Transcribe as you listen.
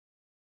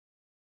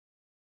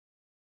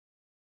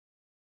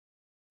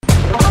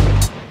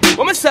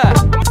Prince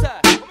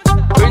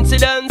of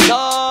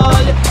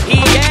Dancehall,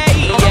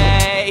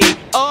 yeah.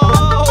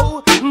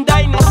 Oh,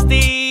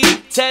 Dynasty,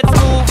 let's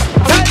move.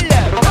 Tell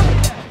them.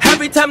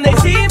 Every time they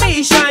see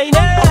me shining,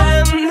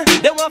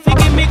 they want to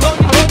give me gun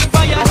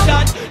fire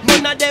shot.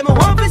 None of them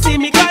want to see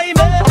me climbing.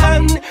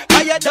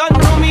 I don't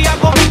know me, I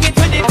go make it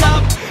to the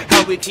top.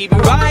 And we keep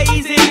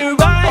rising,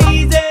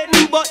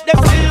 but they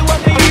still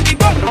want to hear the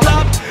gun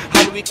clap.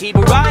 And we keep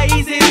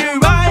rising,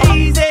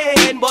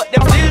 but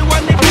they still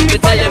want to hear the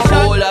fire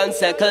shot. Hold on,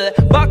 circle,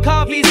 back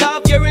off, ease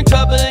off, you're in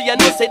trouble. You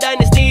know, say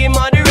Dynasty, I'm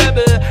the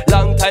rebel.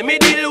 Long time me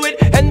deal with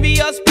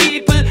envious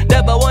people.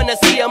 Never wanna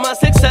see I'm a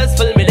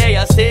successful. Me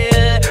there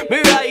still,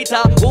 me write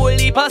a whole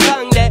heap of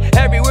song there.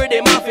 Everywhere they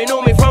off, you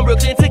know me from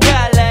Brooklyn to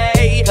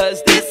Cali.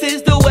 Cause this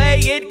is the way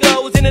it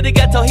goes. Into the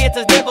ghetto,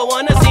 haters never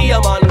wanna see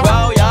I'm on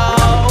row, yo.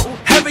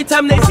 Every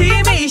time they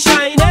see me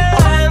shining,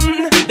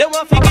 they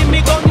want to give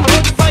me gun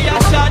fire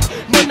shot.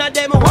 None of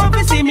them want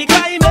to see me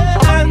climbing.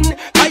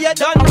 I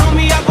don't know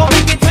me, I go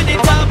make it to the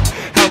top.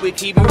 And we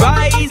keep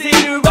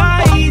rising,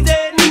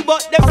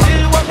 but them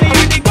still want to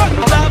hear the gun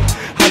clap.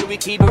 And we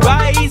keep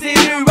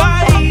rising,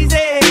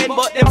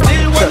 but them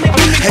still want to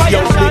hear the fire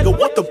yo, shot. nigga,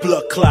 what the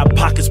blood clot?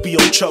 Pockets be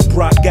on Chubb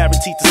Rock,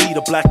 guaranteed to see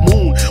the black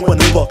moon when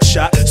the buck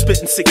shot.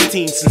 Spitting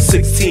 16s and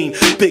 16,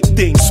 big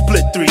things,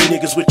 split 3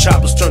 niggas with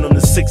choppers, turn them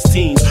to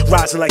 16s.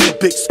 Rising like a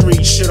big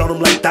screen, shit on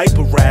them like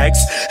diaper rags.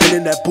 And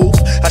in that booth,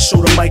 I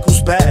show the mic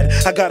who's bad.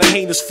 I got a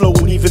heinous flow,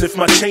 and even if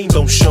my chain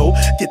don't show,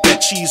 get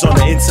that cheese on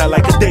the inside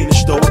like a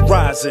Danish dough.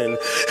 Rising,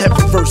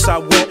 every verse I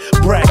wet,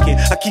 Brackett,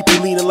 I keep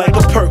you leaning like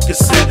a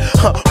Percocet.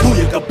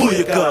 Booyaka,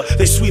 booyaka,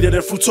 they sweeter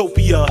than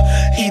Fruitopia.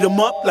 Heat them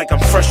up like I'm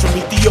fresh from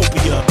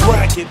Ethiopia.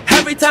 Brackett.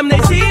 Every time they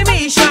see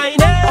me shining,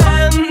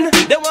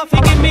 they want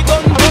to give me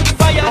gun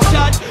fire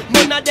shot.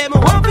 None of them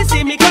want to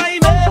see me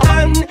climbing.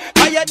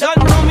 I don't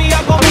know me,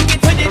 I go make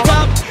it to the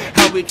top.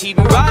 And we keep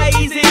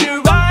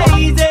rising,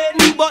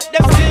 but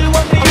them still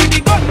want to hear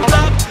the gun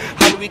clap.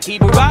 And we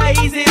keep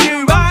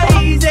rising,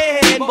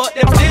 but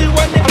them still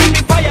want to hear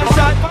the fire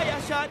shot.